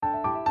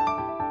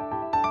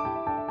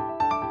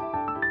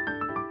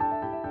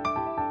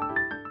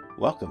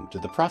Welcome to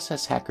the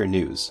Process Hacker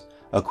News,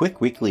 a quick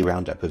weekly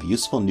roundup of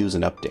useful news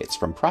and updates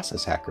from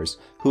process hackers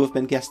who have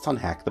been guests on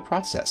Hack the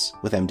Process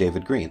with M.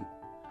 David Green.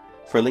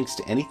 For links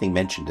to anything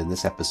mentioned in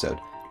this episode,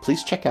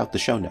 please check out the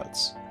show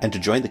notes. And to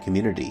join the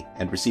community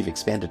and receive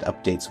expanded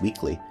updates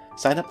weekly,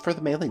 sign up for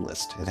the mailing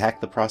list at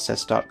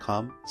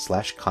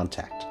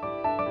hacktheprocess.com/contact.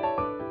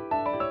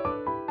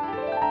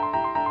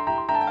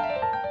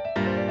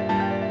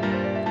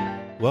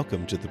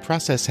 Welcome to the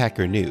Process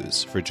Hacker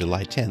News for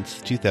July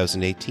 10th,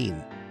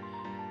 2018.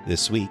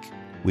 This week,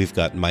 we've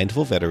got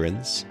mindful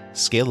veterans,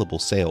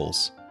 scalable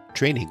sales,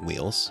 training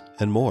wheels,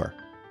 and more.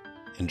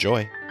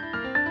 Enjoy!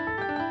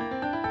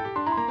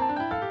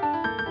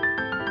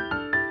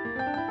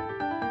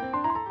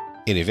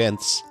 In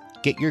events,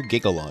 get your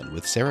giggle on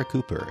with Sarah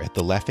Cooper at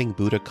the Laughing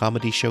Buddha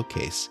Comedy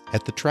Showcase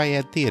at the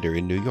Triad Theater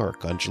in New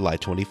York on July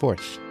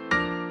 24th.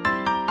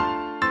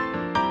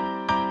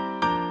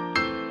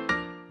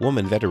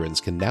 Woman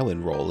veterans can now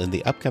enroll in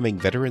the upcoming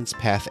Veterans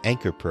Path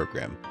Anchor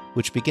program,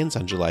 which begins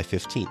on July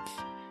 15th.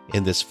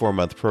 In this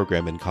 4-month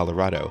program in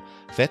Colorado,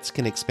 vets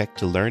can expect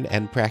to learn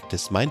and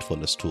practice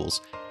mindfulness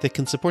tools that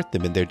can support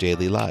them in their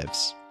daily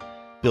lives.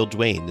 Bill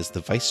Duane is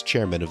the vice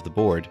chairman of the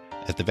board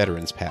at the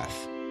Veterans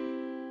Path.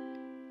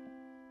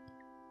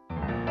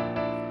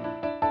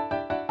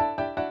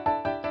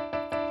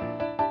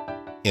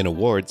 In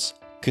awards,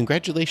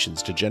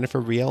 congratulations to Jennifer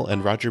Riel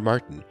and Roger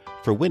Martin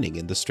for winning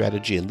in the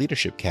Strategy and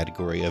Leadership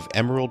category of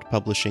Emerald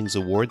Publishing's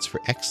Awards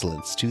for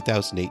Excellence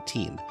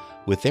 2018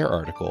 with their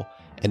article,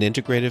 An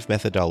Integrative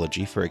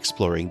Methodology for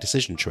Exploring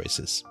Decision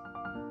Choices.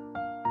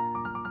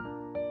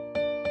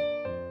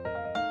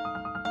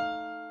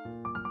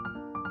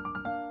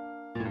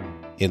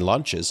 In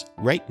launches,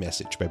 Right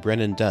Message by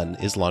Brennan Dunn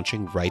is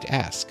launching Right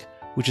Ask,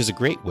 which is a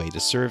great way to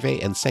survey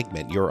and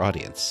segment your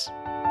audience.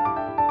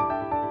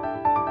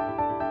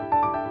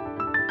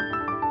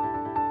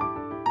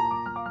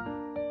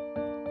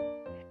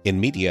 In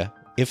media,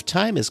 if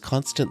time is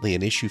constantly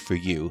an issue for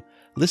you,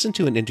 listen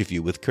to an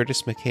interview with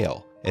Curtis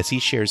McHale as he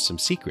shares some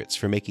secrets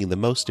for making the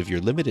most of your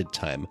limited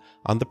time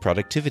on The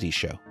Productivity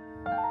Show.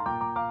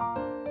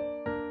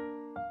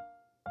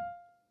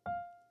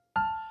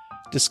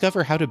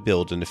 Discover how to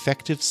build an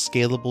effective,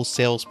 scalable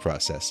sales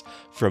process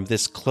from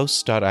this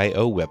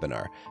Close.io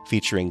webinar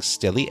featuring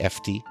Steli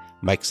Efti,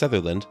 Mike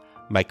Sutherland,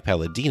 Mike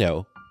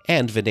Palladino,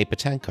 and Vinay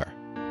Patankar.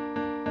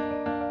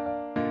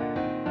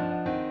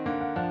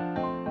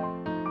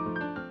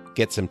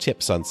 Get some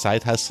tips on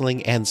side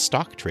hustling and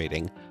stock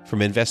trading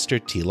from investor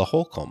Tila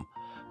Holcomb,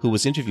 who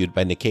was interviewed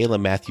by Nicaila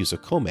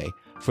Matthews-Okome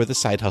for the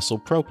Side Hustle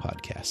Pro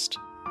podcast.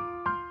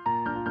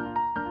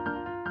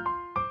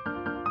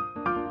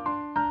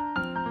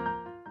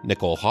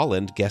 Nicole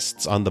Holland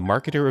guests on the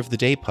Marketer of the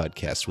Day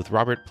podcast with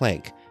Robert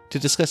Plank to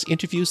discuss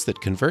interviews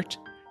that convert,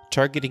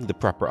 targeting the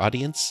proper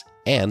audience,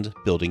 and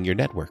building your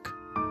network.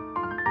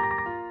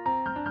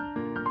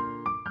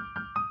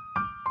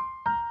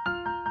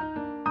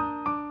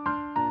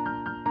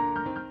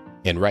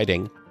 In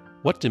writing,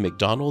 what do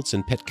McDonald's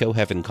and Petco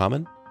have in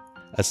common?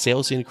 A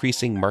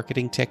sales-increasing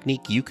marketing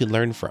technique you can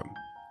learn from.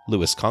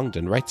 Lewis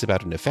Congdon writes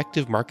about an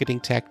effective marketing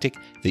tactic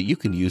that you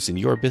can use in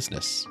your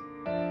business.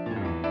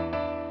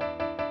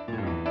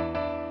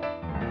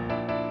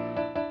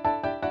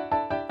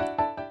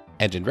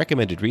 And in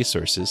recommended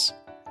resources,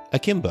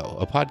 Akimbo,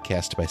 a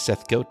podcast by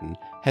Seth Godin,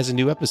 has a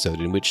new episode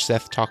in which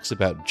Seth talks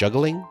about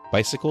juggling,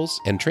 bicycles,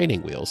 and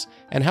training wheels,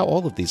 and how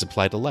all of these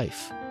apply to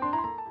life.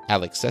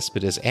 Alex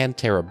Cespedes and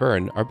Tara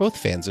Byrne are both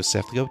fans of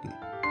Seth Godin.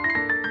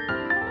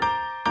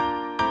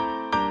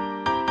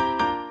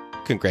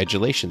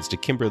 Congratulations to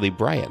Kimberly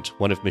Bryant,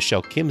 one of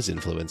Michelle Kim's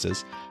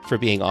influences, for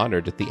being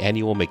honored at the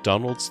annual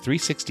McDonald's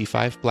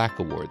 365 Black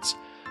Awards,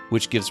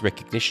 which gives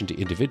recognition to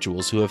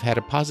individuals who have had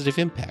a positive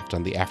impact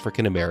on the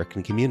African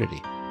American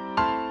community.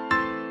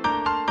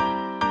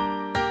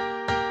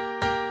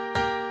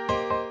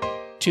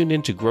 Tune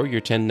in to Grow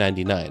Your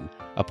 1099,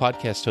 a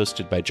podcast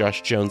hosted by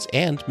Josh Jones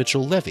and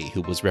Mitchell Levy,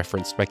 who was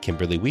referenced by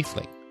Kimberly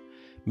Weefling.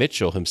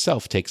 Mitchell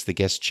himself takes the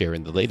guest chair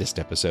in the latest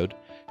episode,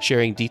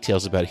 sharing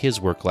details about his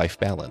work-life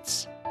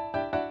balance.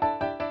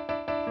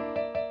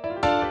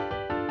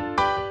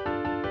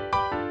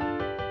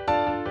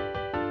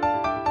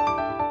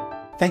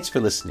 Thanks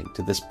for listening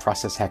to this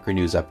Process Hacker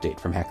News update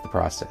from Hack the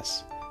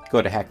Process.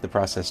 Go to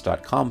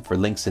hacktheprocess.com for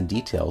links and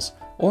details,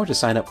 or to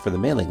sign up for the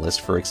mailing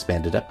list for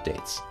expanded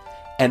updates.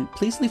 And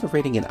please leave a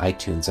rating in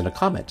iTunes and a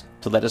comment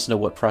to let us know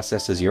what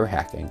processes you're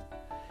hacking.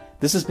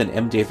 This has been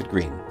M. David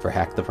Green for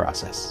Hack the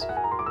Process.